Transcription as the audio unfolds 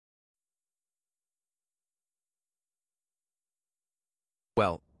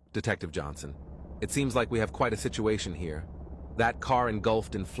Well, Detective Johnson, it seems like we have quite a situation here. That car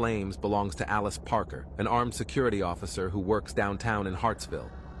engulfed in flames belongs to Alice Parker, an armed security officer who works downtown in Hartsville.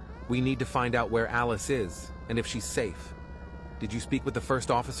 We need to find out where Alice is, and if she's safe. Did you speak with the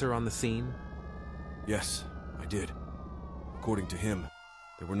first officer on the scene? Yes, I did. According to him,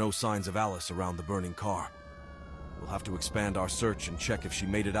 there were no signs of Alice around the burning car. We'll have to expand our search and check if she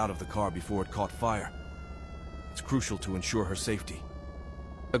made it out of the car before it caught fire. It's crucial to ensure her safety.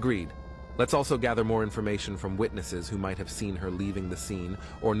 Agreed. Let's also gather more information from witnesses who might have seen her leaving the scene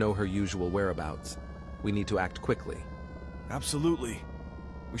or know her usual whereabouts. We need to act quickly. Absolutely.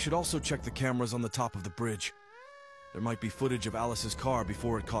 We should also check the cameras on the top of the bridge. There might be footage of Alice's car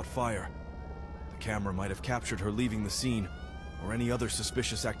before it caught fire. The camera might have captured her leaving the scene, or any other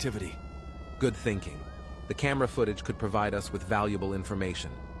suspicious activity. Good thinking. The camera footage could provide us with valuable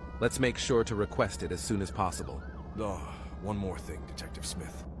information. Let's make sure to request it as soon as possible. One more thing, Detective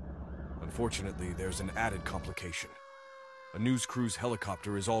Smith. Unfortunately, there's an added complication. A news crew's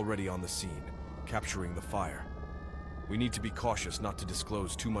helicopter is already on the scene, capturing the fire. We need to be cautious not to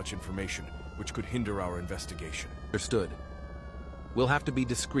disclose too much information, which could hinder our investigation. Understood. We'll have to be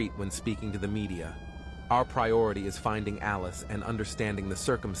discreet when speaking to the media. Our priority is finding Alice and understanding the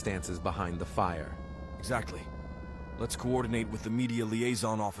circumstances behind the fire. Exactly. Let's coordinate with the media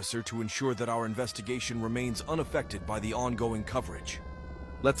liaison officer to ensure that our investigation remains unaffected by the ongoing coverage.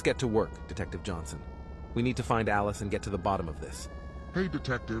 Let's get to work, Detective Johnson. We need to find Alice and get to the bottom of this. Hey,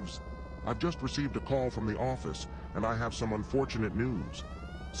 detectives. I've just received a call from the office, and I have some unfortunate news.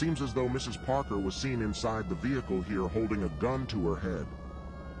 Seems as though Mrs. Parker was seen inside the vehicle here holding a gun to her head.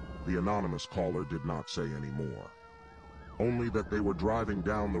 The anonymous caller did not say any more. Only that they were driving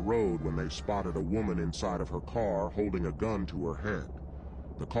down the road when they spotted a woman inside of her car holding a gun to her head.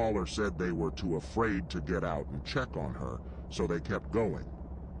 The caller said they were too afraid to get out and check on her, so they kept going.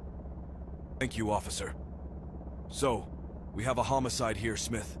 Thank you, officer. So, we have a homicide here,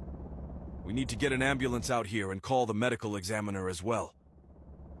 Smith. We need to get an ambulance out here and call the medical examiner as well.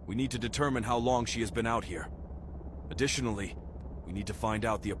 We need to determine how long she has been out here. Additionally, we need to find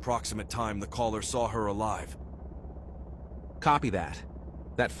out the approximate time the caller saw her alive. Copy that.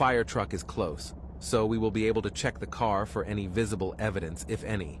 That fire truck is close, so we will be able to check the car for any visible evidence, if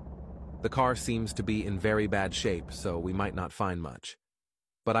any. The car seems to be in very bad shape, so we might not find much.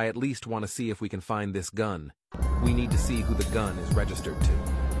 But I at least want to see if we can find this gun. We need to see who the gun is registered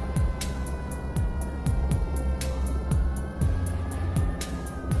to.